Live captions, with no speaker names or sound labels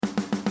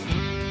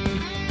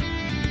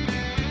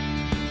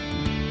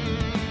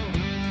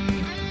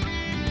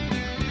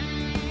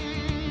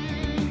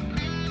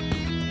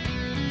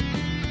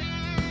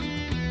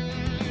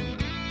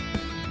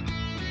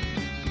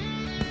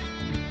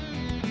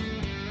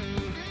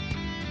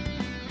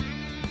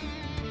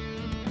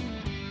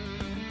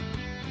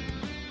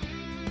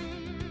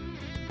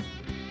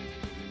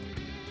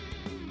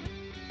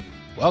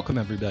Welcome,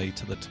 everybody,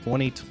 to the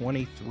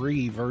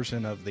 2023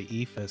 version of the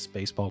EFIS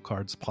Baseball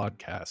Cards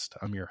podcast.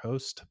 I'm your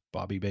host,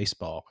 Bobby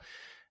Baseball.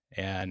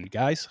 And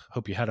guys,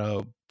 hope you had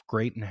a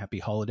great and happy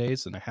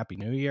holidays and a happy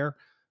new year.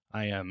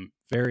 I am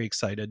very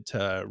excited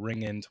to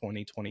ring in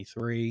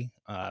 2023.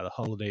 The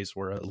holidays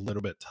were a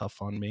little bit tough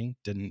on me.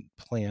 Didn't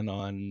plan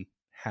on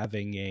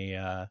having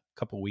a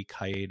couple week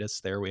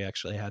hiatus there. We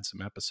actually had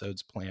some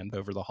episodes planned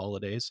over the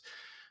holidays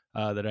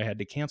that I had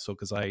to cancel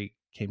because I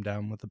came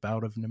down with a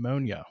bout of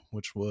pneumonia,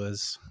 which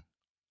was,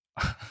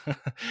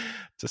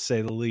 to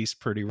say the least,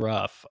 pretty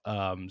rough.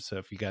 So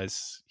if you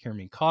guys hear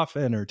me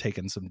coughing or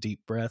taking some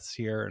deep breaths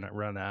here and I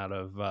run out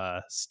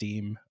of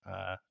steam,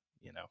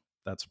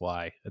 that's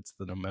why. It's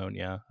the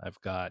pneumonia. I've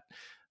got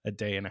a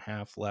day and a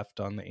half left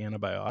on the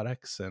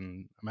antibiotics,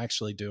 and I'm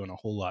actually doing a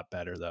whole lot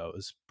better, though. It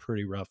was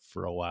pretty rough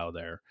for a while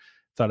there.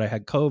 Thought I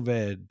had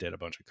COVID, did a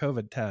bunch of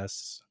COVID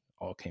tests,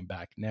 all came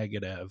back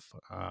negative,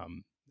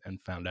 and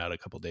found out a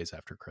couple days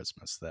after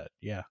Christmas that,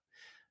 I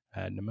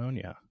had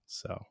pneumonia.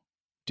 So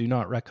do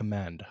not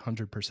recommend,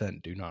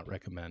 100% do not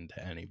recommend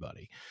to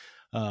anybody.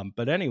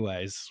 But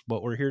anyways,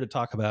 what we're here to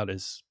talk about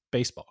is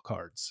baseball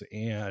cards,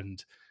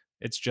 and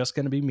it's just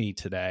going to be me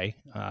today.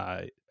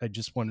 I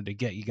just wanted to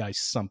get you guys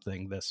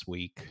something this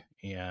week,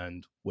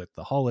 and with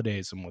the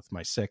holidays and with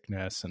my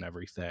sickness and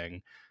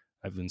everything,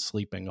 I've been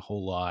sleeping a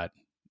whole lot,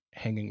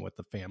 hanging with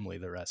the family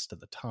the rest of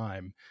the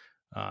time.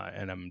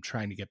 And I'm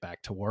trying to get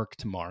back to work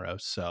tomorrow.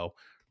 So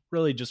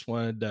really just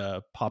wanted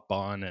to pop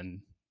on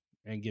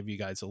and give you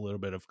guys a little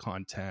bit of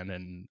content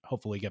and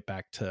hopefully get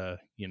back to,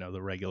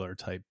 the regular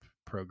type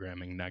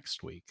programming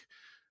next week.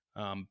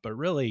 But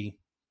really,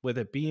 with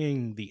it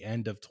being the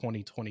end of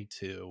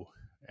 2022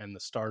 and the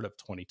start of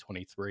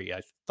 2023, I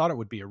thought it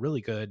would be a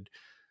really good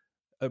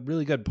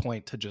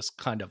point to just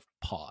kind of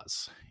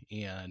pause.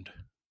 And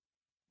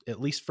at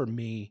least for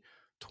me,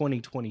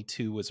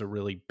 2022 was a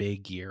really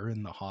big year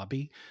in the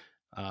hobby.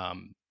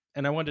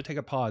 And I wanted to take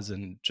a pause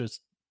and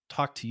just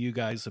talk to you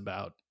guys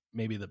about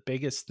maybe the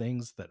biggest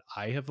things that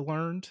I have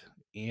learned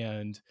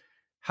and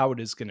how it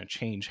is going to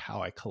change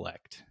how I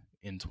collect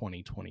in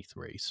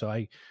 2023. So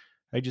I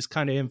just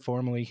kind of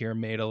informally here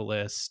made a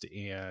list,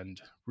 and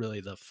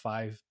really the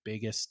 5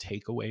 biggest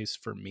takeaways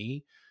for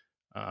me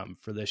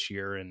for this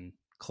year in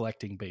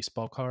collecting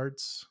baseball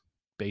cards,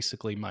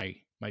 basically my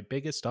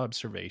biggest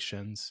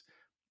observations,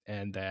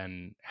 and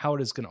then how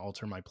it is going to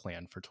alter my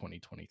plan for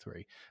 2023.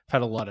 I've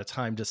had a lot of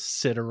time to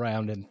sit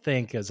around and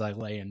think as I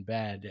lay in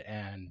bed.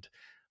 And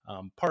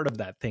part of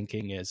that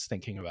thinking is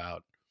thinking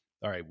about,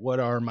 all right, what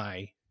are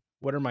my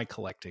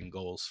collecting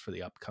goals for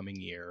the upcoming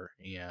year?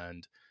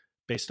 And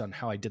based on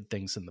how I did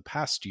things in the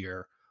past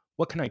year,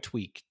 what can I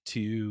tweak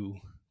to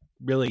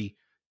really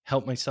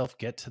help myself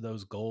get to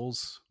those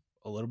goals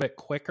a little bit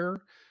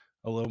quicker,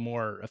 a little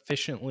more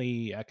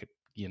efficiently? I could,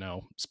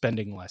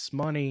 spending less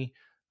money,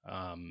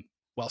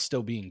 while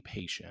still being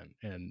patient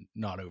and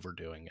not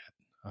overdoing it.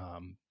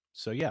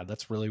 So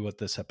that's really what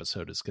this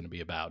episode is going to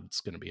be about.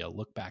 It's going to be a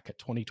look back at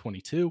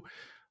 2022,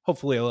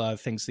 hopefully a lot of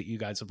things that you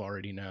guys have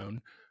already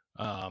known,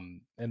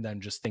 and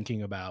then just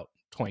thinking about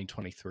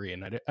 2023.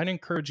 And I'd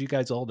encourage you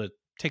guys all to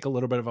take a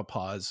little bit of a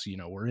pause.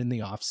 We're in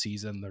the off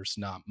season. There's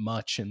not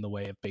much in the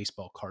way of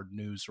baseball card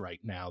news right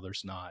now.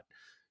 There's not.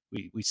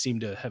 We seem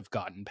to have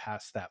gotten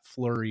past that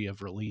flurry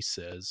of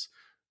releases.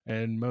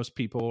 And most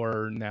people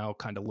are now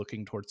kind of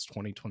looking towards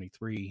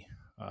 2023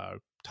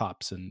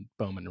 Topps and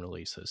Bowman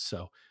releases.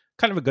 So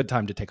kind of a good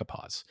time to take a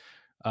pause.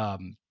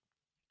 And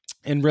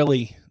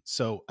really,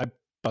 so I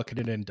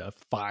bucketed into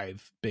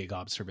 5 big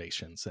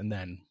observations and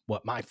then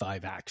what my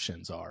 5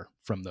 actions are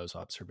from those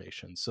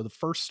observations. So the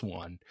first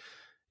one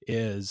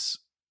is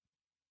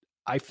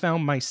I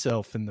found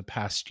myself in the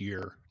past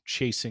year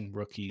chasing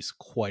rookies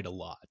quite a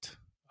lot,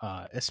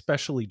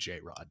 especially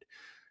J-Rod.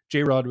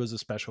 J-Rod was a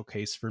special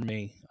case for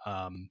me.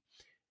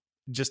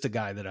 Just a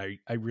guy that I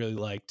really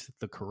liked,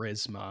 the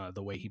charisma,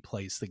 the way he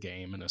plays the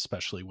game, and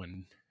especially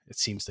when it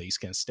seems that he's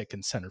going to stick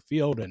in center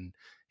field, and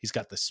he's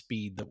got the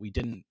speed that we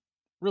didn't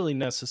really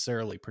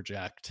necessarily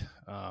project.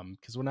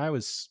 Because when I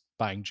was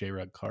buying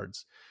J-Rod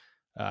cards,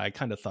 I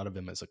kind of thought of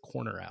him as a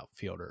corner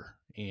outfielder,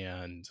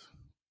 and,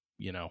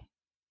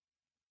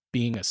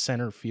 being a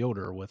center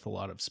fielder with a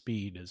lot of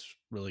speed is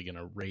really going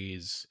to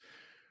raise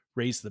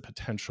the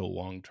potential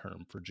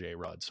long-term for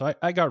J-Rod. So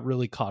I got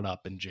really caught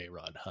up in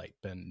J-Rod hype,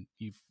 and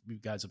you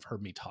guys have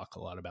heard me talk a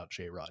lot about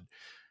J-Rod.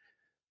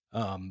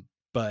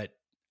 But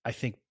I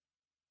think,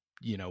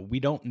 we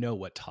don't know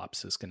what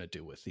Topps is going to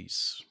do with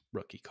these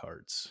rookie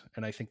cards.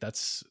 And I think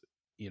that's,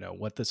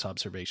 what this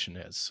observation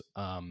is.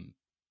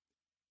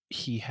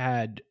 He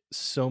had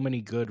so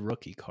many good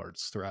rookie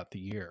cards throughout the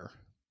year,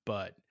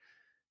 but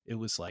it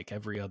was like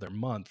every other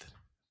month,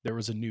 there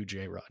was a new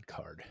J-Rod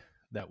card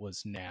that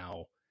was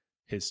now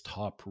his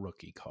top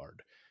rookie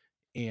card.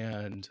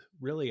 And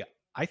really,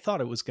 I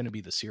thought it was going to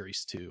be the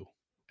Series 2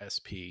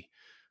 SP.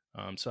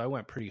 So I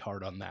went pretty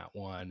hard on that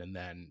one. And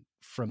then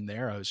from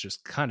there, I was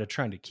just kind of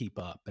trying to keep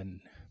up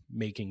and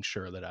making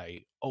sure that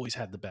I always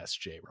had the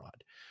best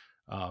J-Rod.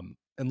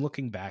 And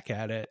looking back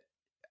at it,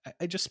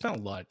 I just spent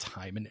a lot of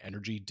time and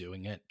energy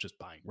doing it, just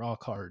buying raw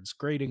cards,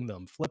 grading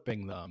them,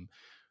 flipping them,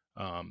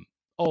 um,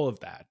 all of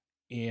that.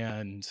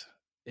 And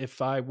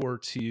if I were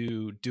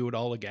to do it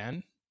all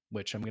again,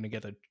 which I'm going to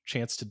get a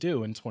chance to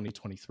do in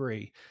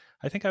 2023,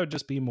 I think I would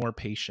just be more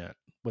patient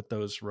with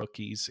those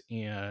rookies.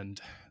 And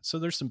so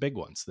there's some big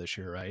ones this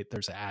year, right?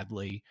 There's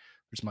Adley,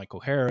 there's Michael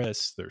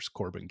Harris, there's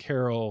Corbin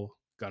Carroll,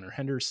 Gunnar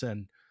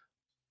Henderson,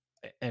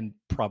 and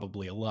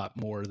probably a lot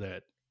more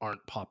that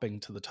aren't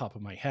popping to the top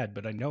of my head.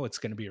 But I know it's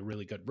going to be a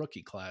really good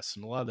rookie class.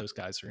 And a lot of those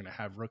guys are going to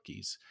have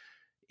rookies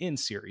in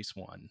Series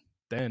 1.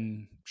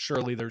 Then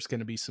surely there's going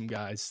to be some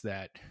guys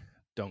that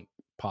don't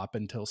pop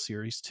until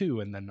Series 2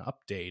 and then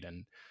update.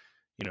 And,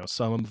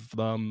 some of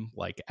them,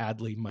 like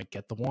Adley, might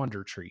get the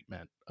Wander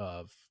treatment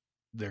of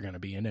they're going to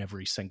be in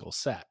every single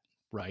set,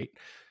 right?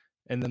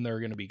 And then there are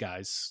going to be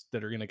guys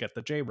that are going to get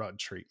the J-Rod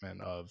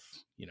treatment of,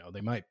 they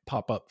might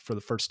pop up for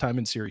the first time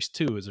in Series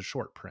 2 as a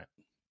short print.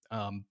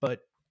 But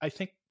I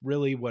think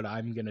really what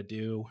I'm going to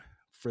do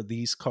for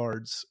these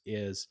cards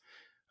is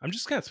I'm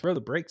just going to throw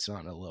the brakes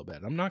on it a little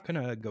bit. I'm not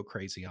going to go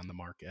crazy on the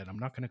market. I'm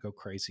not going to go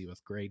crazy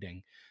with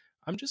grading.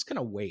 I'm just going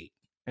to wait,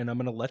 and I'm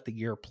going to let the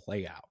year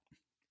play out.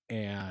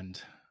 And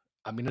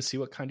I'm going to see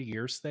what kind of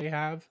years they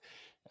have.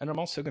 And I'm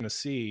also going to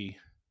see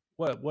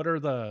what are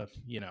the,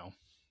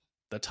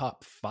 the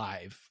top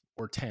 5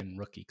 or 10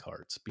 rookie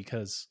cards,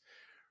 because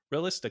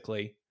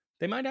realistically,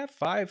 they might have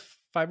five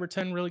or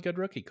 10 really good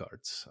rookie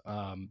cards.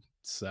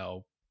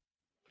 So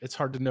it's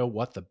hard to know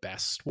what the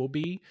best will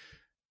be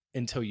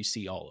until you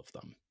see all of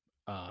them.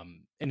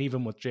 And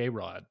even with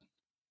J-Rod,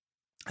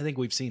 I think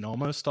we've seen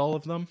almost all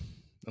of them,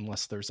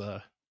 unless there's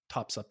a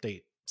Topps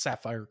Update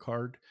Sapphire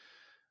card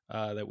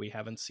that we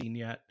haven't seen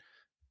yet.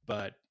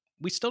 But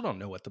we still don't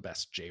know what the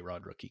best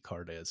J-Rod rookie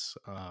card is.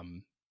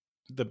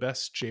 The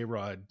best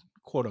J-Rod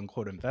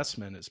quote-unquote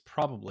investment is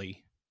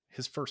probably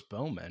his first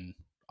Bowman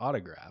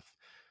autograph.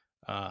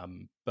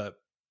 But,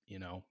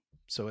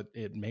 so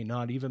it may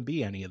not even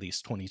be any of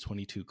these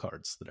 2022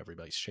 cards that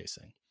everybody's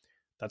chasing.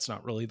 That's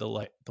not really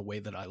the way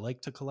that I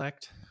like to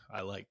collect.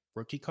 I like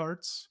rookie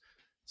cards.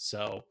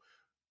 So,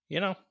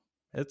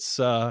 it's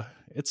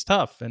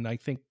tough. And I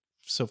think,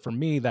 so for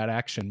me, that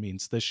action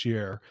means this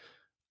year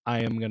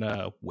I am going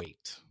to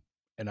wait,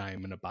 and I am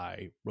going to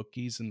buy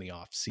rookies in the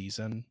off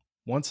season.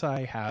 Once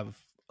I have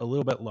a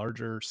little bit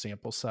larger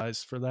sample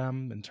size for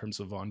them in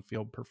terms of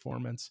on-field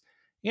performance,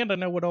 and I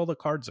know what all the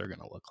cards are going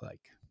to look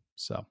like.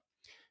 So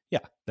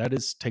yeah, that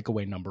is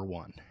takeaway number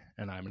 1.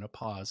 And I'm going to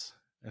pause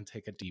and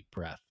take a deep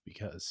breath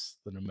because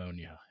the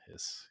pneumonia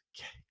is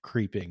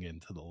creeping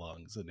into the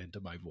lungs and into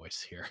my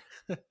voice here.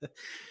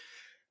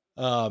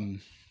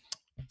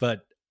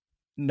 But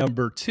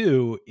number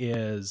 2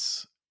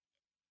 is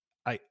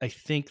I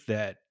think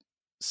that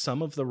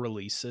some of the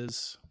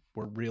releases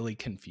were really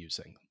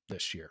confusing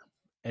this year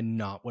and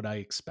not what I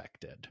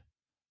expected.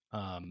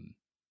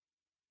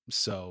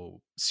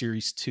 So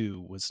Series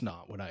 2 was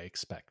not what I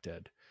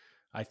expected.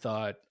 I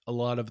thought a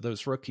lot of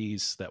those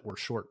rookies that were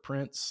short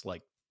prints,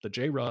 like the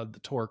J-Rod, the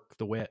Torque,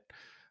 the Wit,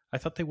 I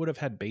thought they would have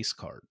had base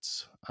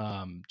cards.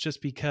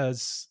 Just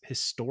because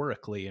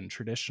historically and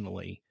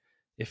traditionally,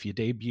 if you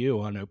debut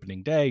on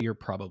opening day, you're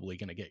probably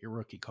going to get your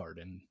rookie card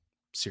in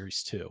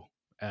Series 2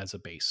 as a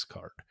base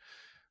card.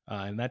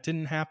 And that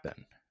didn't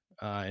happen.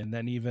 And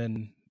then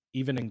even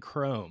in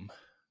Chrome,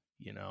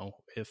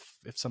 if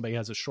somebody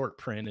has a short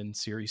print in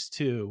Series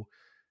 2,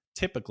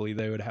 typically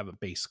they would have a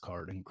base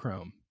card in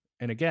Chrome.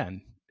 And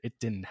again, it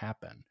didn't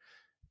happen.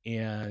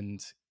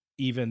 And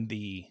even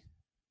the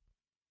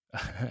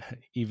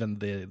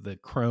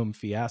Chrome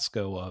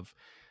fiasco of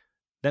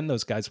then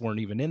those guys weren't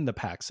even in the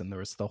packs, and there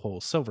was the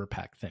whole silver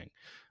pack thing.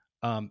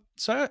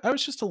 So I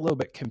was just a little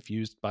bit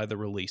confused by the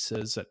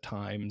releases at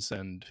times.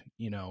 And,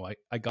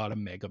 I got a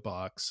mega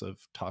box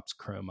of Topps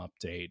Chrome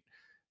Update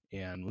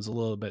and was a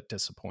little bit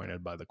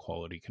disappointed by the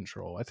quality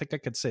control. I think I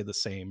could say the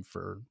same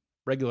for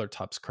regular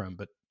Topps Chrome,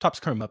 but Topps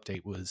Chrome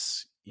Update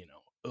was,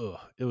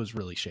 it was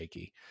really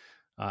shaky.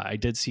 I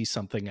did see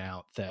something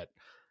out that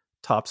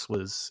Topps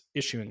was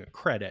issuing a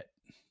credit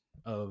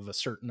of a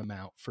certain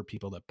amount for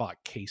people that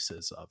bought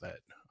cases of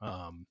it,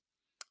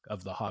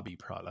 of the hobby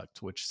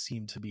product, which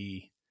seemed to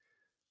be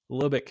a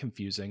little bit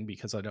confusing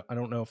because I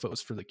don't know if it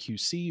was for the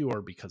QC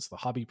or because the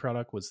hobby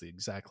product was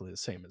exactly the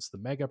same as the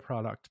mega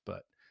product.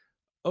 But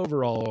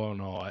overall,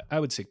 in all, I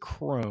would say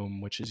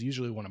Chrome, which is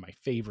usually one of my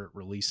favorite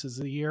releases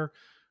of the year,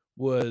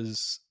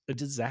 was a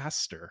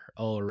disaster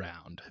all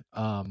around.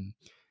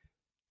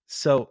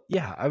 So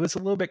yeah, I was a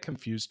little bit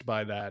confused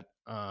by that.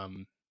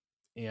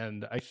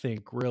 And I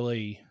think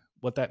really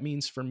what that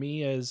means for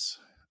me is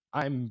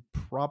I'm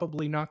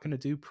probably not going to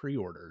do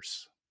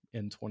pre-orders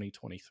in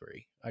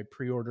 2023. I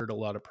pre-ordered a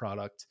lot of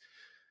product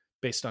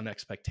based on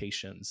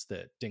expectations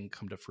that didn't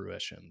come to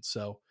fruition.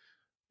 So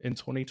in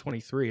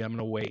 2023, I'm going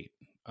to wait.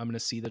 I'm going to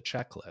see the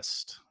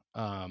checklist.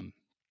 And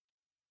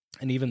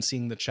even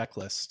seeing the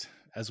checklist,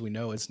 as we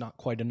know, is not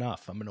quite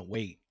enough. I'm going to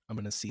wait. I'm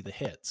going to see the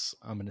hits.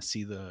 I'm going to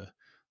see the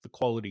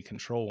quality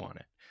control on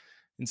it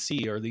and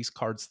see, are these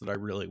cards that I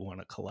really want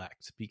to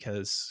collect?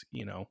 Because,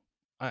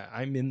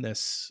 I'm in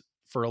this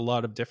for a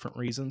lot of different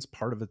reasons.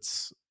 Part of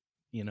it's,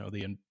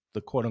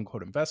 the quote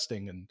unquote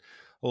investing, and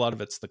a lot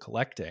of it's the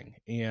collecting.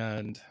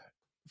 And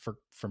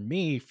for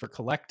me, for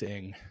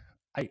collecting,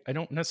 I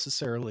don't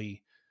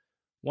necessarily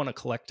want to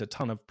collect a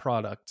ton of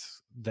product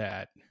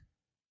that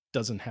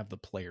doesn't have the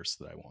players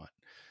that I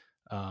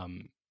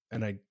want.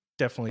 And I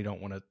definitely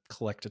don't want to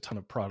collect a ton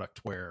of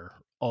product where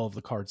all of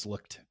the cards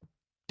looked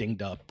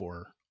dinged up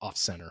or off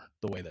center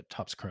the way that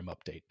Topps Chrome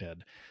Update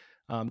did.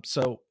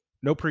 So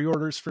no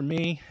pre-orders for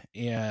me,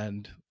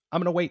 and I'm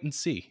going to wait and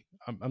see.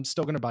 I'm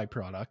still going to buy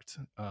product,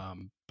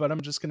 but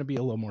I'm just going to be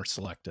a little more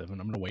selective, and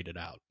I'm going to wait it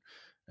out.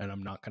 And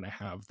I'm not going to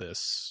have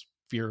this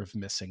fear of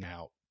missing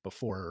out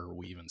before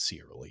we even see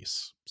a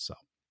release. So,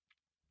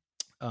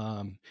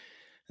 and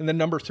then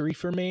number 3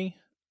 for me,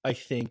 I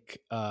think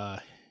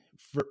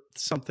for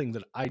something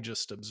that I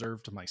just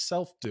observed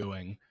myself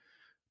doing,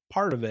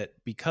 part of it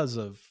because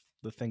of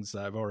the things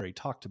that I've already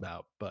talked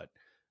about, but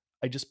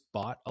I just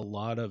bought a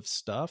lot of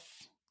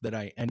stuff that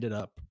I ended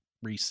up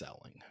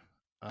reselling.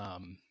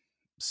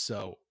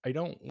 So I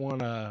don't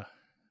want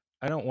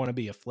to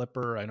be a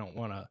flipper. I don't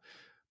want to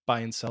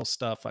buy and sell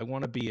stuff. I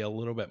want to be a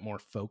little bit more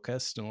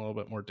focused and a little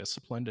bit more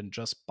disciplined and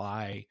just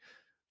buy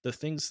the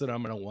things that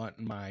I'm going to want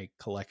in my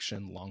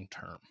collection long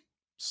term.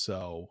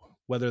 So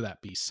whether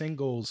that be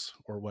singles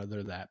or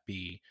whether that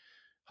be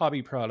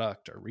hobby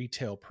product or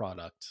retail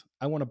product,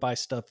 I want to buy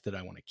stuff that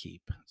I want to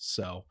keep.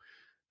 So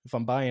if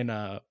I'm buying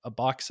a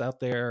box out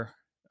there,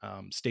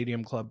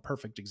 Stadium Club,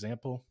 perfect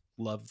example.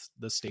 Love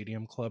the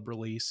Stadium Club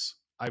release.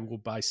 I will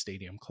buy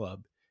Stadium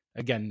Club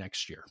again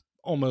next year,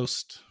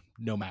 almost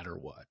no matter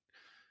what,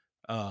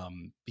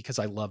 because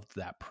I loved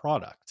that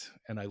product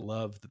and I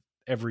loved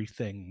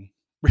everything,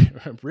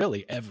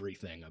 really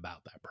everything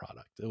about that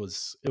product. It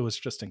was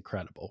just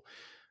incredible.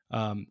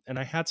 And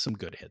I had some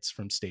good hits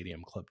from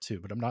Stadium Club too,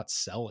 but I'm not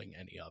selling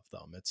any of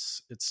them.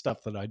 It's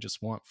stuff that I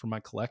just want for my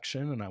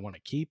collection and I want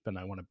to keep, and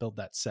I want to build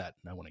that set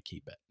and I want to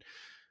keep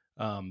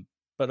it.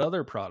 But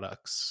other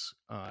products,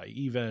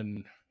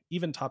 even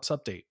Topps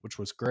Update, which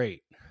was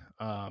great,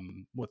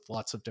 with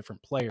lots of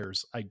different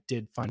players, I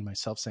did find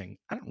myself saying,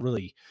 I don't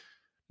really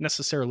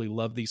necessarily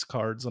love these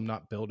cards. I'm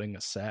not building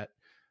a set.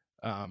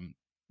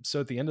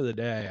 So at the end of the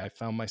day, I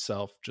found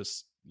myself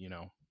just,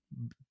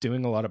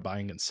 doing a lot of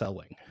buying and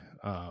selling.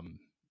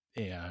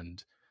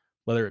 And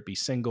whether it be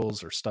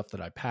singles or stuff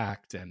that I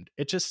packed, and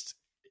it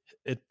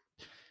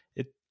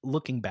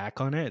looking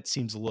back on it, it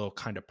seems a little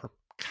kind of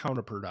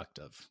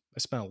counterproductive. I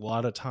spent a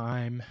lot of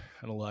time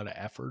and a lot of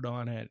effort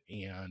on it.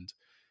 And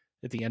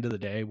at the end of the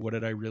day, what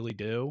did I really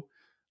do?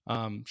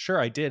 Sure,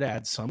 I did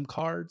add some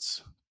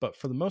cards, but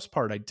for the most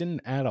part, I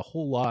didn't add a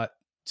whole lot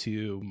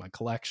to my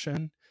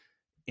collection.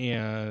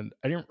 And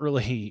I didn't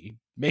really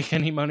make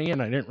any money,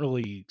 and I didn't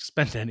really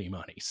spend any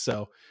money.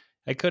 So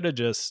I could have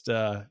just,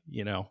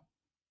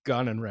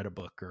 gone and read a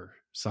book or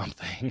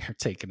something or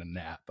taken a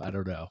nap. I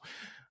don't know.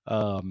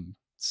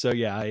 So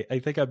yeah, I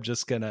think I'm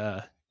just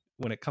gonna,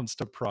 when it comes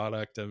to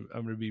product, I'm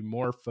gonna be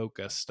more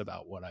focused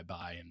about what I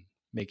buy and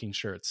making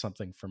sure it's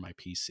something for my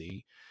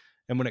PC.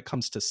 And when it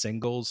comes to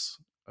singles,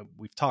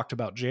 we've talked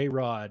about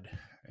J-Rod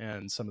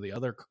and some of the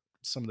other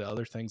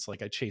things.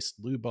 Like I chased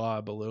Lou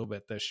Bob a little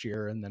bit this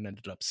year and then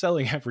ended up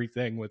selling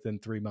everything within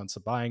 3 months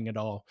of buying it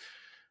all.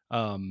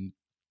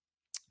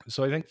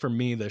 So I think for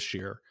me this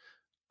year,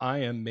 I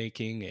am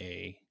making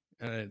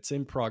and it's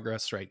in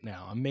progress right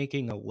now, I'm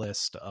making a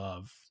list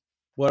of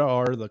what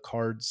are the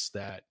cards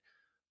that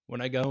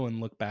when I go and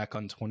look back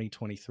on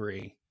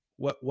 2023,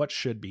 what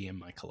should be in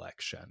my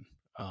collection?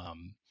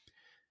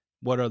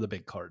 What are the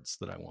big cards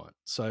that I want?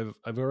 So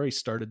I've already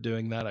started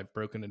doing that. I've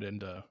broken it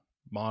into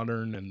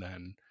modern, and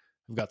then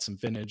I've got some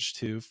vintage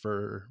too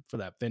for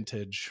that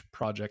vintage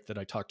project that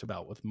I talked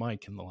about with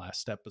Mike in the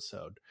last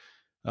episode.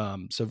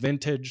 So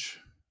vintage,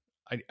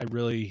 I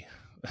really,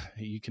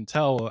 you can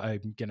tell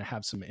I'm going to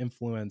have some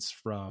influence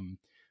from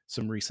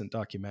some recent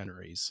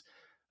documentaries.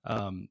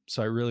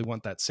 So I really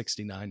want that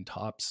 69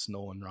 Topps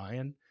Nolan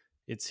Ryan.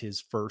 It's his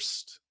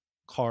first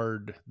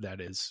card that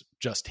is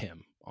just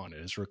him on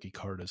it. His rookie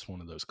card is one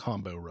of those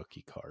combo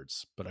rookie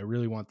cards, but I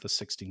really want the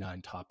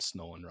 69 Topps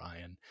Nolan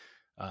Ryan.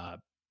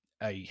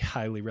 I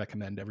highly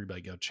recommend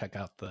everybody go check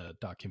out the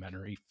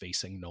documentary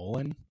Facing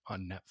Nolan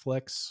on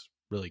Netflix.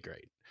 Really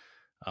great.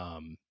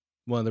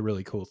 One of the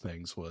really cool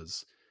things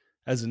was,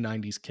 as a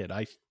 90s kid,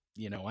 I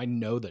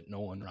know that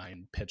Nolan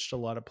Ryan pitched a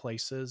lot of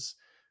places,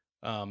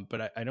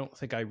 but I don't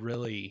think I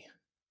really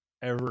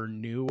ever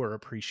knew or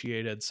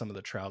appreciated some of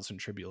the trials and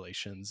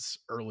tribulations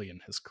early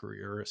in his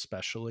career,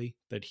 especially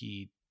that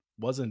he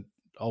wasn't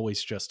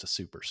always just a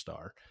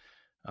superstar,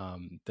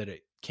 that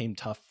it came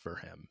tough for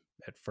him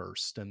at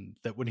first. And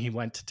that when he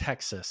went to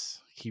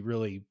Texas, he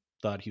really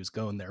thought he was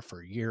going there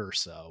for a year or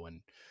so.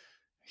 And,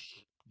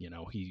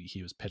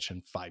 he was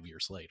pitching 5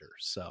 years later.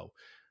 So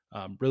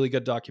really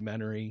good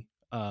documentary.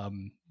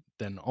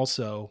 Then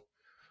also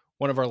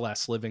one of our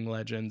last living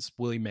legends,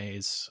 Willie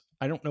Mays.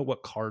 I don't know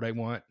what card I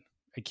want.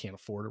 I can't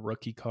afford a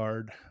rookie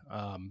card,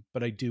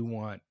 but I do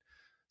want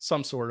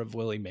some sort of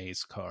Willie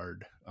Mays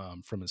card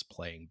from his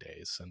playing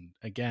days. And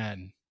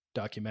again,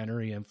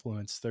 documentary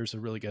influence. There's a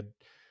really good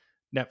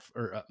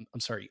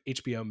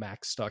HBO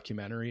Max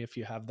documentary. If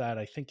you have that,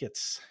 I think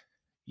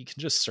you can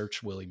just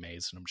search Willie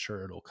Mays and I'm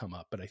sure it'll come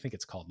up, but I think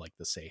it's called like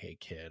the Say Hey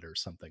Kid or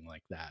something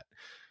like that.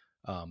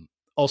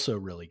 Also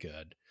really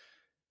good.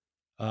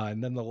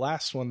 And then the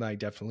last one that I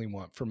definitely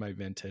want for my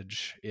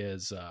vintage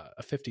is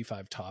a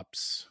 55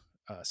 Topps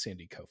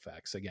Sandy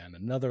Koufax. Again,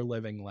 another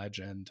living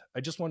legend. I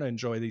just want to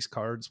enjoy these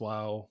cards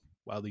while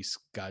these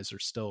guys are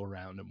still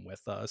around and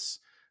with us.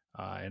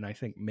 And I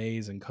think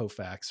Mays and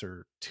Koufax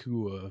are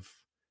two of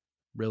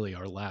really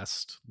our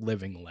last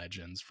living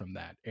legends from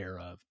that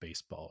era of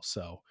baseball.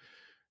 So,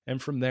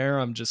 and from there,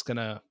 I'm just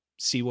gonna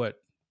see what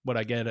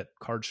I get at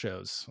card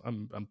shows.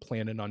 I'm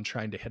planning on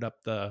trying to hit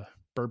up the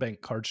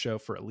Burbank card show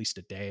for at least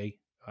a day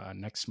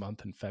next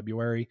month in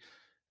February.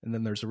 And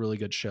then there's a really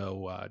good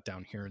show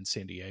down here in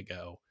San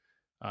Diego.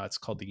 It's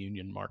called the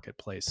Union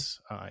Marketplace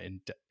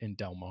in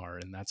Del Mar,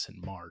 and that's in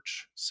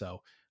March.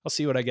 So I'll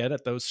see what I get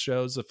at those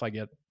shows. If I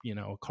get,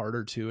 a card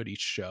or two at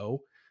each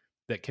show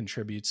that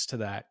contributes to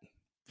that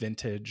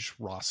vintage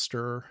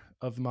roster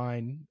of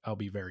mine, I'll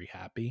be very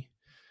happy.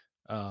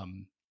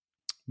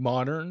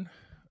 Modern,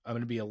 I'm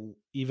going to be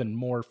even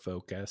more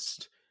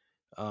focused,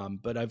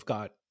 but I've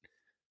got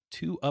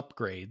 2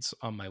 upgrades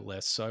on my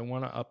list. So I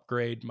want to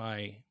upgrade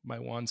my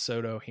Juan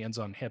Soto Hands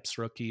on Hips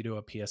rookie to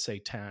a PSA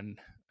 10,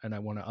 and I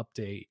want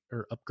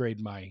to upgrade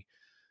my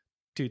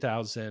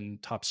 2000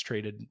 Topps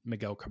traded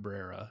Miguel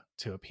Cabrera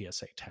to a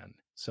PSA 10.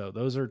 So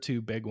those are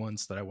 2 big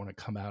ones that I want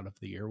to come out of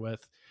the year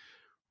with.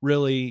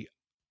 Really,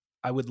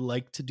 I would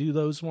like to do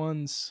those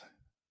ones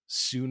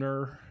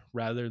sooner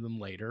rather than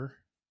later,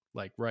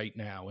 like right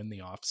now in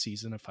the off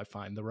season if I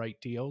find the right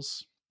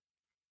deals.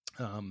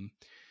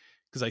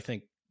 Because I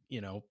think,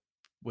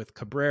 with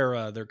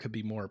Cabrera, there could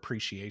be more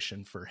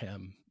appreciation for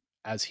him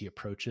as he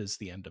approaches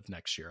the end of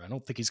next year. I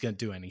don't think he's going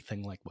to do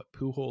anything like what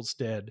Pujols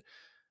did,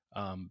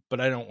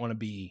 but I don't want to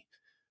be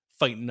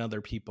fighting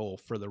other people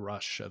for the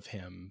rush of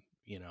him,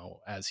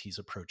 as he's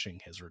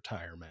approaching his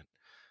retirement.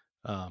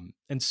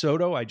 And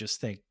Soto, I just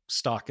think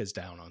stock is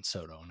down on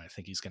Soto, and I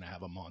think he's going to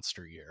have a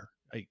monster year.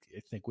 I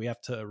think we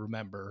have to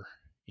remember,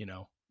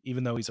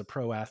 even though he's a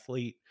pro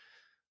athlete,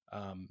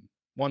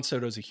 Juan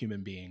Soto's a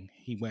human being.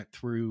 He went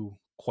through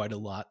quite a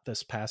lot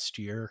this past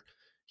year.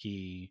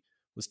 He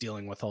was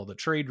dealing with all the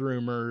trade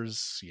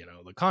rumors,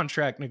 the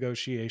contract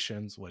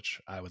negotiations, which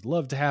I would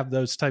love to have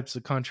those types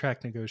of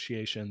contract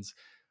negotiations.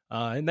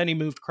 And then he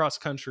moved cross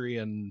country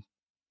and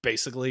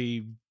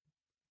basically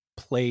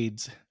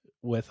played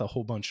with a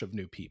whole bunch of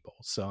new people.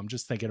 So I'm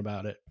just thinking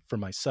about it for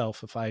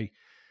myself. If I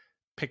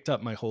picked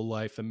up my whole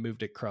life and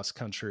moved it cross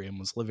country and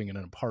was living in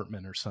an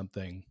apartment or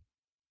something,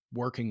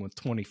 working with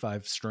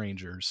 25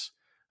 strangers,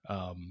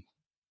 I'm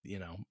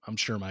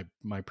sure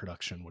my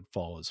production would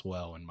fall as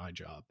well in my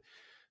job.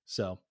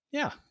 So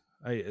yeah,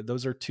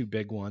 those are 2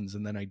 big ones.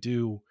 And then I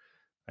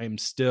am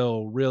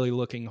still really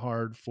looking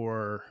hard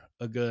for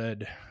a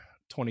good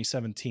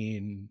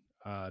 2017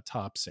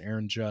 Topps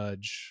Aaron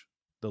Judge,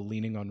 the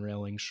Leaning on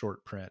Railing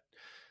short print.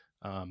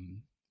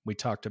 We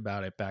talked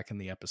about it back in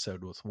the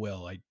episode with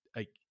Will. I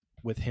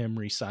with him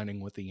re-signing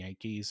with the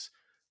Yankees,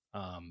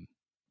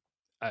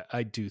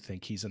 I do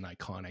think he's an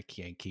iconic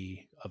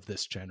Yankee of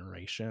this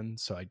generation.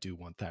 So I do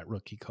want that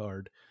rookie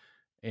card.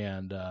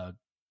 And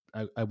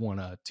I want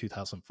a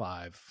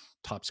 2005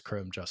 Topps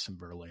Chrome Justin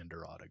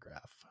Verlander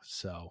autograph.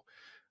 So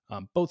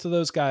both of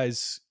those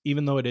guys,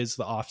 even though it is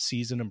the off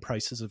season and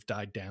prices have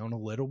died down a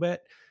little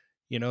bit,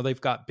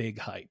 they've got big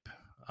hype.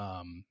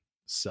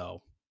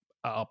 So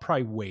I'll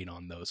probably wait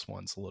on those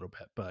ones a little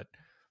bit, but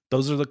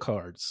those are the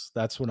cards.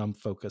 That's what I'm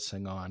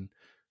focusing on.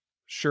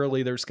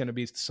 Surely there's going to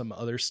be some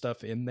other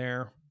stuff in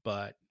there,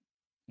 but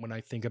when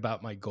I think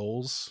about my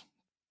goals,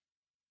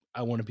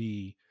 I want to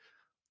be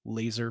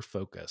laser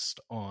focused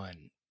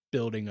on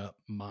building up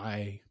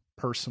my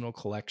personal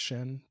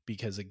collection,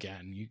 because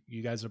again,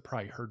 you guys have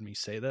probably heard me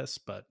say this,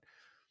 but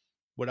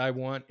what I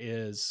want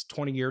is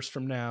 20 years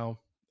from now,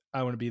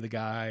 I want to be the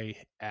guy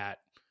at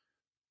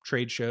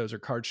trade shows or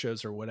card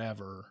shows or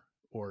whatever,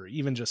 or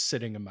even just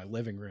sitting in my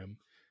living room,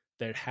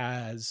 that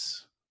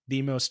has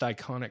the most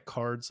iconic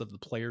cards of the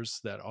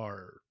players that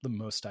are the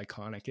most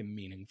iconic and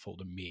meaningful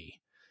to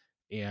me.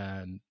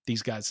 And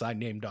these guys I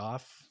named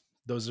off,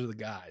 those are the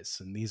guys,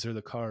 and these are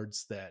the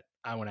cards that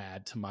I want to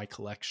add to my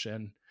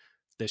collection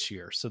this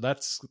year. So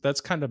that's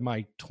kind of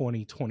my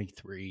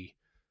 2023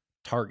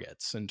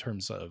 targets in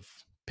terms of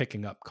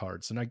picking up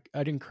cards. And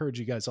I'd encourage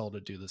you guys all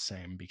to do the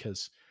same,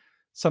 because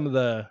some of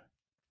the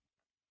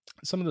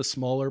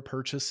smaller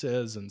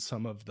purchases and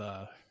some of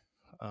the,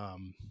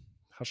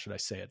 how should I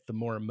say it, the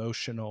more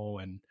emotional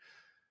and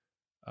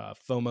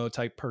FOMO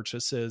type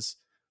purchases,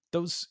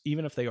 those,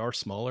 even if they are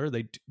smaller,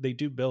 they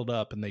do build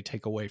up and they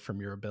take away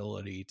from your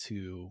ability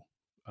to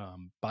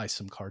buy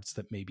some cards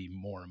that may be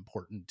more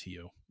important to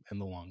you in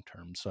the long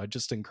term. So I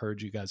just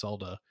encourage you guys all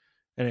to,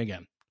 and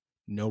again,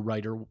 no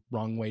right or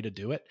wrong way to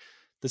do it.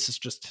 This is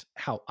just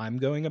how I'm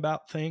going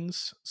about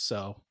things.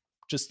 So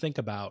just think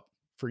about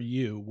for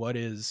you, what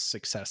is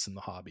success in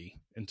the hobby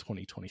in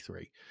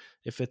 2023?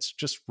 If it's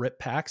just rip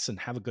packs and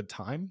have a good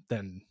time,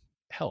 then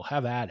hell,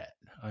 have at it.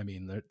 I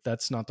mean,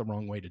 that's not the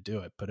wrong way to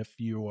do it. But if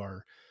you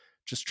are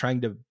just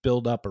trying to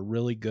build up a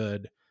really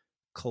good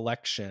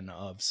collection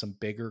of some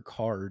bigger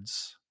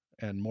cards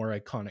and more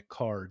iconic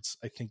cards,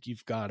 I think you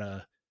got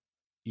to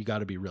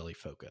be really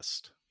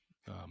focused.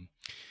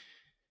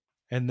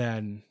 And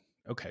then,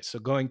 okay, so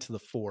going to the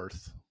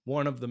fourth,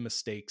 one of the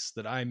mistakes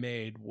that I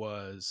made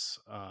was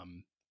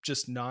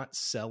just not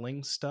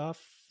selling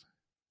stuff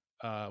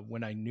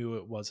when I knew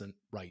it wasn't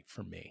right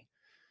for me.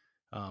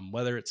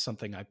 Whether it's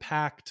something I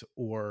packed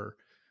or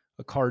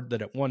a card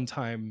that at one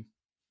time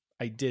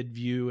I did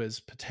view as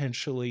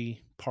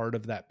potentially part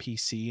of that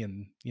PC,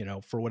 and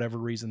for whatever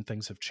reason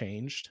things have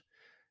changed.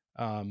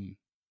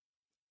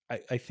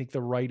 I think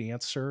the right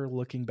answer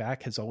looking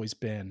back has always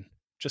been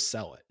just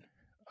sell it.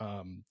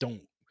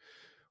 Don't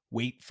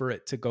wait for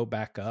it to go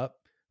back up.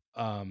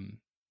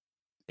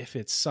 If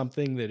it's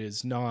something that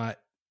is not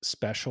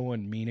special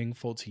and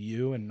meaningful to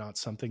you and not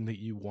something that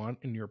you want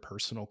in your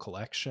personal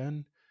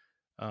collection,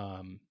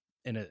 and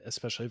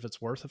especially if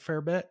it's worth a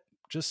fair bit,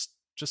 just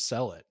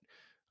sell it.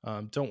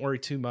 Don't worry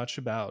too much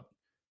about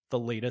the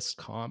latest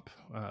comp.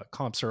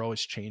 Comps are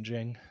always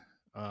changing.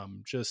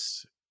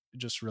 Just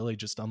really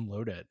just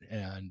unload it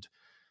and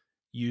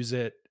use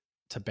it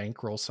to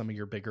bankroll some of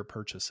your bigger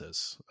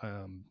purchases.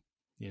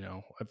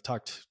 I've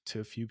talked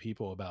to a few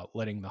people about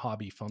letting the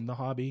hobby fund the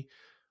hobby.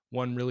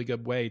 One really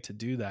good way to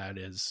do that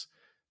is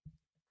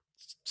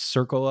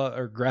circle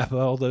or grab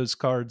all those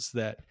cards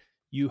that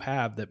you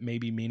have that may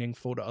be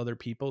meaningful to other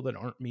people that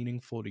aren't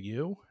meaningful to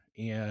you,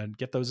 and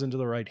get those into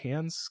the right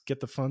hands, get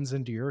the funds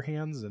into your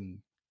hands, and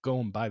go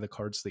and buy the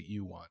cards that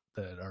you want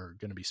that are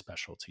going to be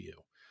special to you.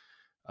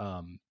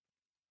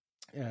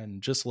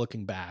 And just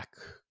looking back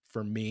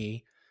for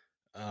me,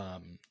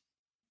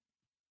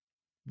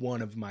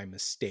 one of my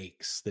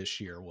mistakes this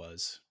year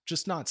was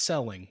just not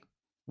selling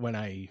when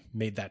I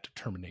made that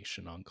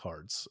determination on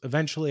cards.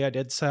 Eventually I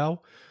did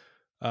sell,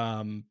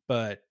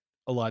 but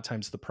a lot of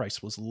times the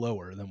price was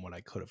lower than what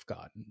I could have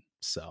gotten.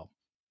 So,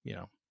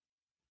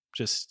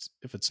 just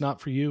if it's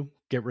not for you,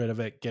 get rid of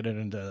it, get it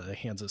into the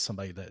hands of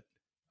somebody that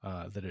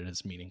it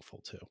is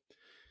meaningful to.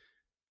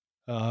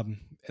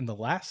 And the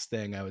last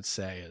thing I would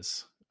say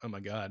is, oh my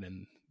God,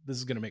 and this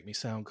is going to make me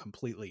sound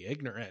completely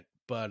ignorant,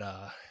 but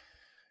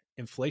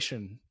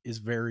inflation is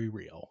very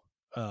real.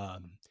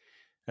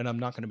 And I'm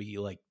not going to be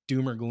like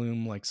doom or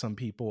gloom like some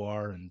people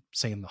are and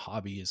saying the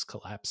hobby is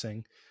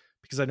collapsing,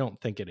 because I don't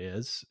think it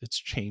is. It's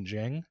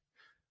changing.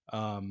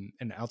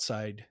 And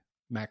outside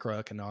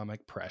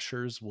macroeconomic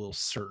pressures will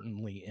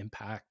certainly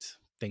impact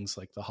things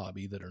like the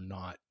hobby that are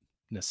not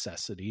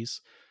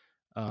necessities.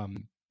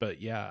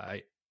 But yeah,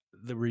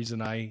 the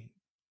reason I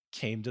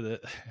came to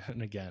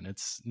and again,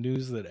 it's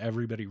news that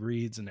everybody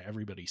reads and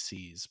everybody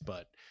sees,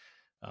 but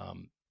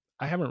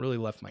I haven't really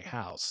left my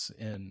house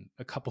in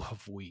a couple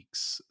of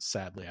weeks.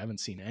 Sadly, I haven't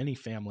seen any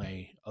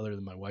family other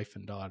than my wife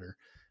and daughter.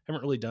 I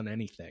haven't really done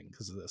anything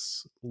because of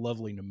this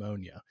lovely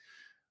pneumonia.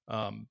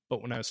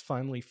 But when I was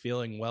finally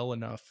feeling well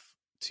enough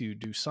to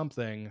do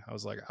something, I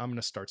was like, I'm going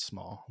to start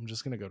small. I'm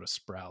just going to go to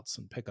Sprouts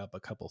and pick up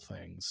a couple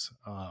things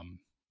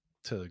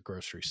to the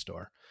grocery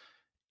store.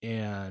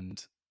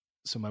 And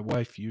so my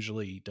wife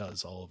usually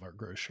does all of our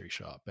grocery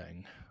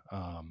shopping.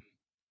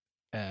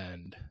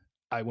 And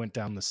I went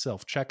down the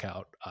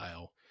self-checkout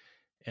aisle,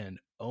 and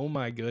oh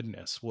my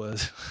goodness,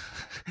 was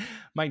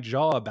my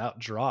jaw about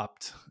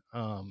dropped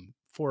 4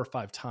 or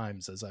 5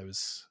 times as I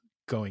was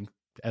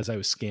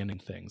scanning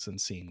things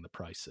and seeing the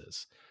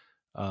prices.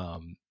 I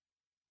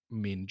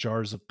mean,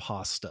 jars of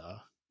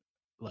pasta,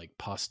 like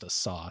pasta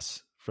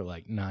sauce, for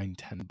like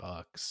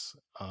 $9-10.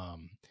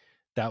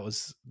 That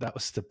was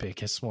the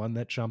biggest one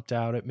that jumped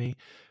out at me.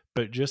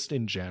 But just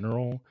in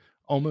general,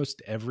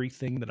 almost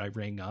everything that I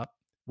rang up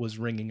was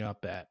ringing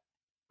up at,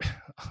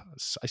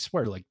 I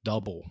swear, like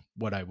double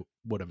what I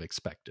would have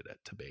expected it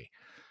to be.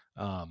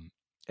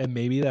 And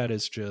maybe that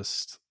is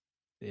just,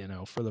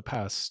 for the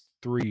past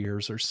 3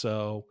 years or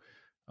so,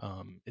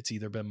 it's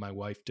either been my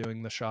wife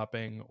doing the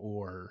shopping,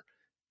 or,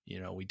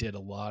 we did a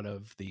lot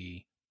of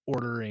the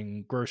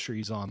ordering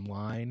groceries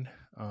online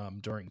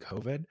during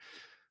COVID.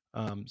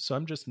 So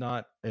I'm just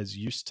not as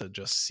used to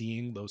just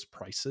seeing those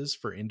prices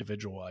for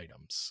individual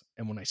items.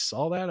 And when I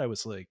saw that, I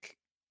was like,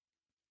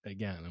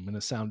 again, I'm going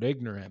to sound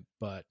ignorant,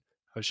 but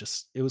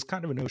it was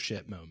kind of a no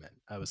shit moment.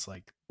 I was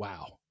like,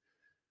 wow,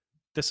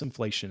 this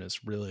inflation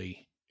is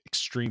really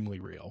extremely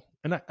real.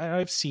 And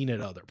I've seen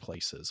it other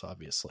places,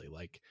 obviously,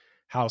 like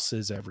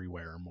houses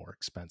everywhere are more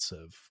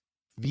expensive.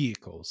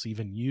 Vehicles,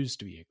 even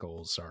used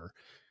vehicles, are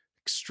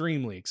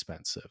extremely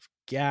expensive.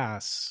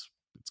 Gas,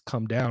 it's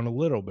come down a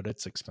little, but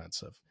it's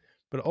expensive.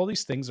 But all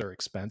these things are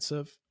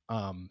expensive.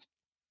 And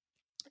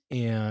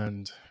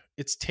it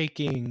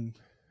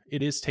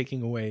is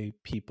taking away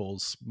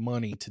people's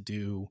money to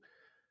do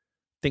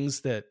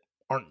things that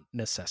aren't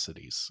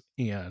necessities.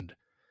 And,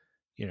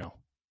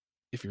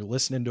 if you're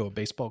listening to a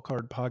baseball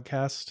card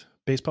podcast,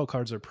 baseball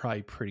cards are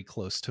probably pretty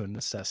close to a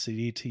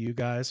necessity to you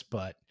guys,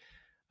 but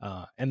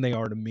and they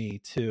are to me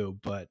too.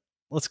 But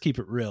let's keep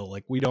it real.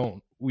 Like we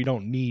don't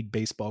need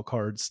baseball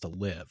cards to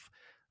live.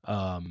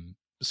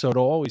 So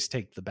it'll always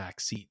take the back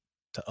seat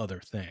to other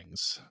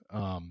things.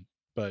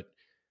 But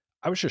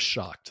I was just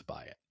shocked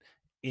by it.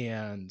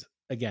 And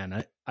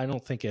again, I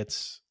don't think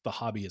it's the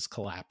hobby is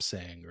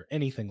collapsing or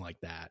anything like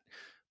that,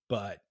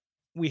 but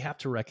we have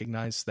to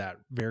recognize that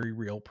very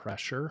real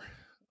pressure.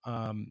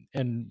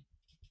 And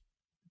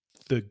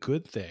the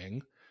good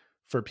thing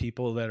for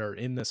people that are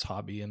in this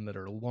hobby and that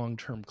are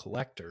long-term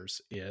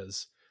collectors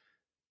is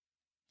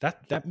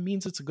that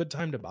means it's a good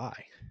time to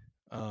buy.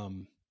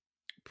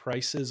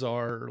 Prices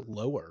are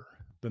lower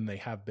than they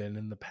have been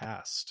in the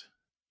past.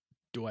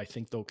 Do I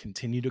think they'll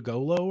continue to go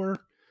lower?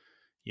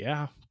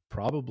 Yeah,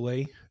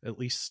 probably, at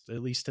least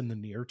in the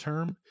near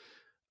term.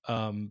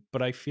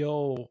 But I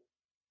feel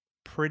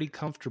pretty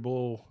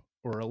comfortable,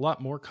 or a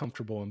lot more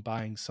comfortable, in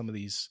buying some of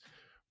these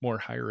more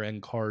higher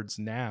end cards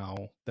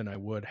now than I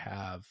would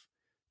have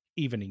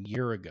even a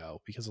year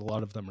ago, because a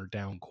lot of them are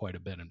down quite a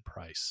bit in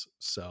price.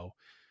 So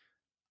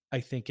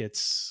I think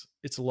it's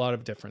a lot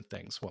of different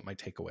things. What my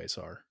takeaways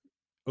are: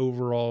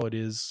 overall, it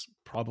is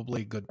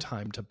probably a good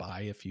time to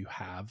buy if you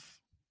have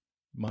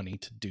money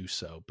to do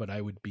so, but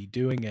I would be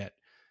doing it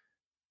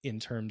in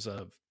terms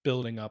of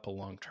building up a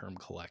long-term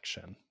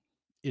collection.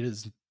 It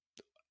is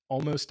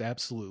almost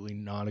absolutely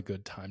not a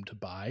good time to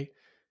buy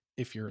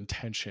if your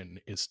intention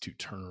is to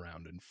turn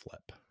around and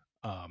flip.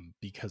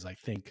 Because I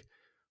think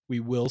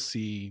we will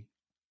see,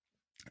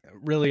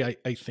 really,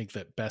 I think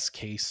that best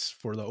case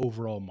for the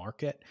overall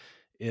market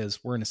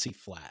is we're going to see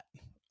flat.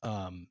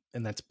 And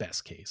that's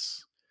best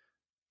case.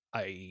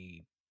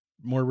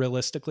 More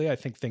realistically, I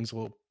think things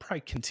will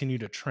probably continue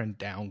to trend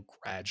down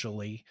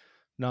gradually,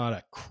 not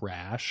a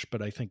crash,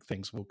 but I think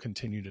things will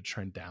continue to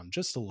trend down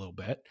just a little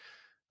bit.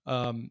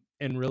 And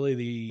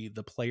really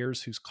the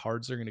players whose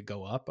cards are going to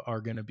go up are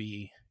going to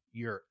be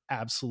your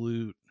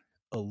absolute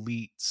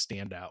elite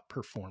standout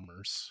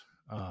performers.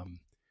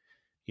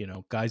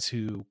 Guys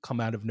who come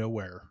out of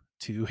nowhere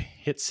to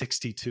hit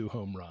 62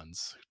 home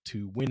runs,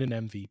 to win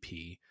an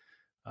MVP,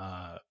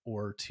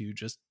 or to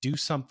just do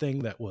something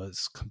that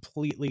was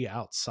completely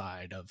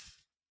outside of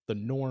the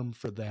norm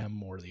for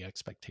them or the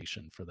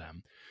expectation for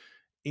them.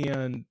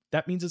 And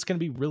that means it's going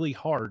to be really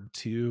hard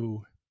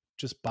to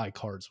just buy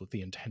cards with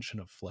the intention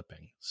of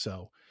flipping.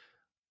 So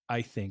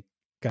I think,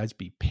 guys,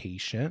 be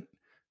patient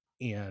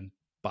and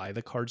buy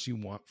the cards you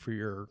want for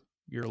your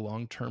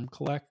long-term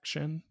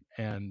collection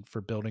and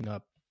for building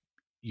up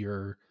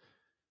your,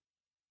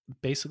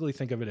 basically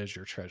think of it as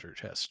your treasure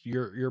chest.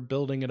 You're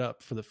building it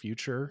up for the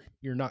future.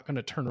 You're not going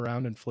to turn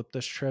around and flip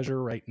this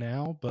treasure right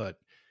now, but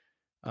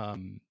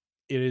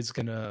it is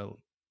going to,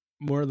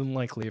 more than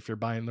likely, if you're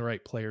buying the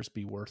right players,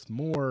 be worth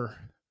more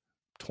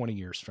 20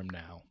 years from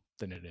now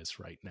than it is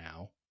right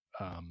now.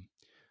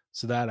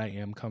 So that I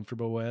am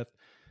comfortable with,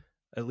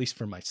 at least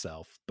for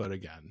myself. But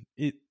again,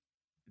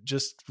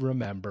 just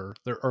remember,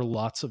 there are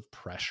lots of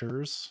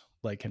pressures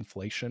like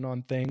inflation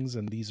on things,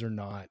 and these are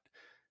not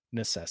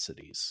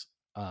necessities.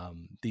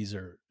 These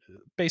are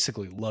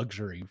basically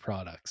luxury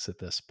products at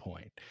this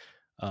point.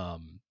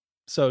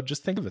 So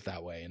just think of it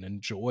that way and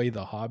enjoy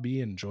the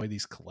hobby, enjoy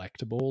these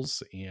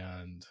collectibles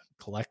and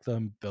collect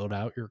them, build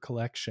out your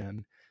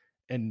collection,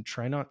 and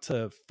try not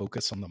to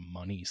focus on the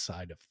money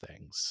side of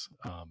things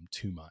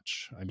too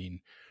much. I mean,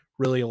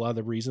 really, a lot of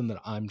the reason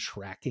that I'm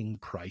tracking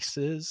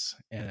prices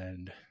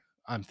and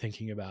I'm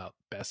thinking about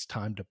best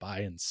time to buy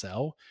and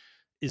sell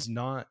is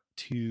not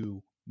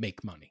to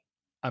make money.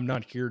 I'm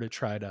not here to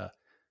try to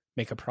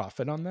make a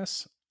profit on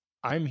this.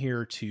 I'm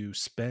here to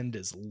spend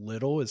as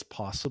little as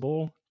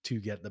possible to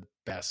get the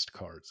best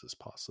cards as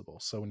possible.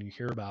 So when you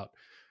hear about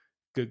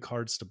good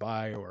cards to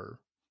buy or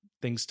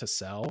things to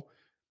sell,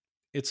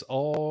 it's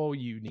all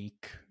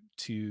unique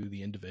to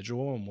the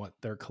individual and what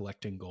their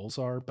collecting goals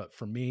are. But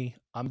for me,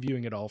 I'm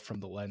viewing it all from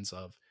the lens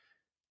of,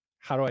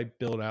 how do I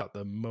build out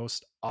the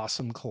most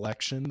awesome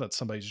collection that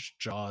somebody's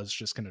jaw is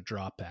just going to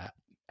drop at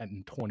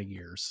in 20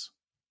 years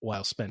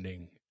while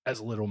spending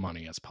as little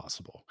money as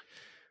possible.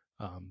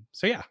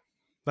 So yeah,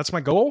 that's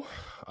my goal.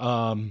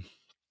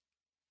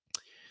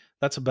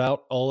 That's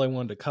about all I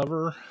wanted to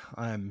cover.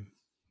 I'm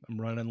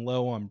running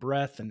low on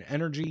breath and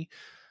energy.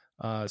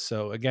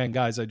 So again,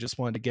 guys, I just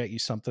wanted to get you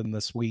something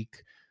this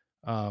week.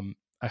 I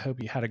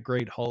hope you had a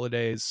great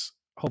holidays.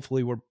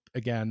 Hopefully we're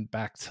again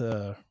back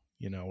to,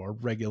 our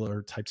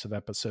regular types of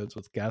episodes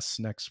with guests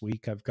next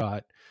week. I've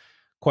got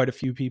quite a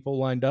few people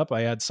lined up.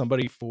 I had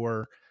somebody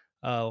for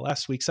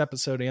last week's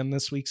episode and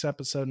this week's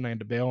episode, and I had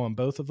to bail on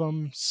both of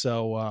them.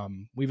 So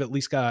we've at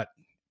least got,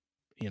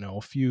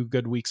 a few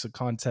good weeks of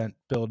content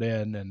built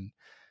in, and,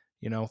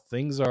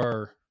 things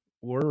are,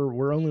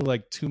 we're only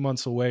like 2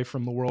 months away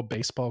from the World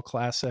Baseball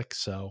Classic.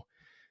 So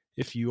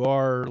if you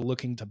are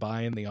looking to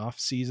buy in the off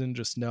season,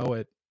 just know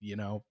it,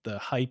 the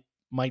hype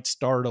might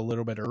start a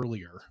little bit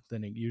earlier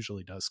than it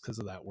usually does because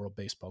of that World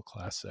Baseball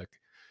Classic.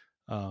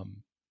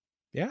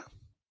 Yeah,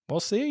 we'll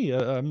see.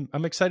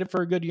 I'm excited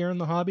for a good year in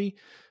the hobby.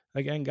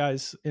 Again,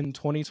 guys, in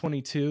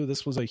 2022,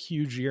 this was a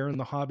huge year in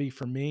the hobby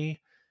for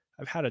me.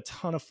 I've had a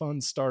ton of fun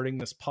starting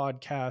this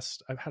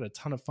podcast. I've had a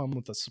ton of fun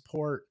with the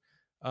support.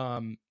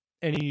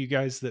 Any of you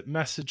guys that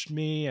messaged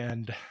me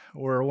and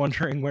were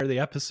wondering where the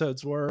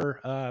episodes were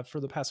for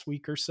the past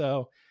week or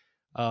so,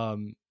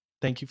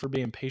 thank you for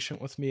being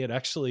patient with me. It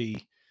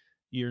actually,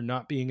 you're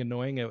not being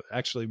annoying. It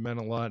actually meant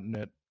a lot,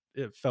 and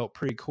it felt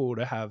pretty cool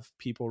to have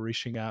people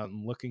reaching out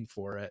and looking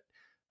for it.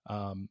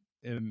 And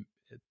it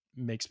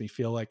makes me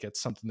feel like it's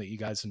something that you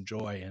guys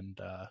enjoy, and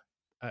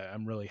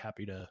I'm really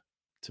happy to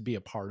be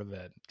a part of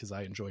it because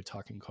I enjoy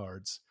talking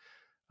cards.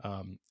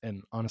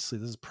 And honestly,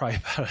 this is probably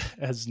about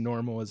as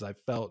normal as I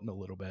felt in a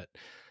little bit.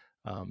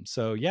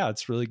 So yeah,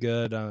 it's really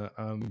good.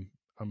 I'm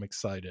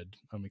excited.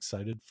 I'm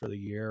excited for the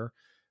year.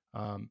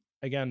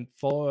 Again,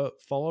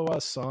 follow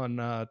us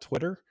on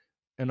Twitter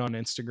and on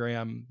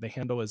Instagram. The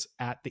handle is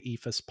at the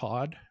EFIS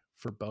pod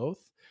for both.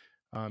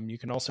 You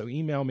can also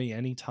email me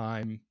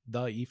anytime,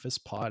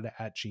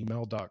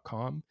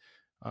 theefispod@gmail.com.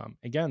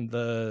 Again,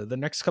 the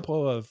next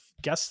couple of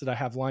guests that I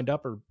have lined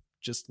up are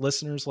just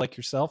listeners like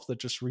yourself that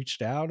just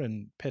reached out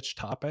and pitched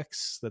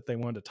topics that they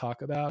wanted to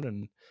talk about.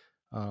 And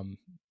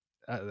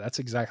that's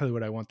exactly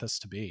what I want this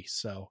to be.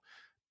 So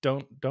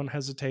don't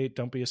hesitate.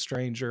 Don't be a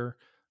stranger.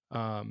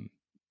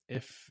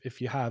 If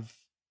you have,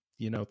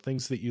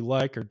 things that you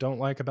like or don't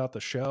like about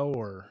the show,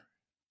 or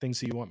things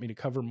that you want me to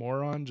cover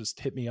more on, just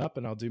hit me up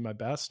and I'll do my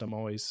best. I'm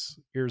always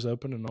ears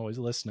open and always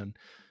listening.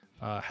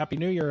 Happy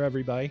New Year,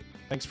 everybody.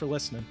 Thanks for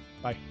listening.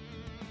 Bye.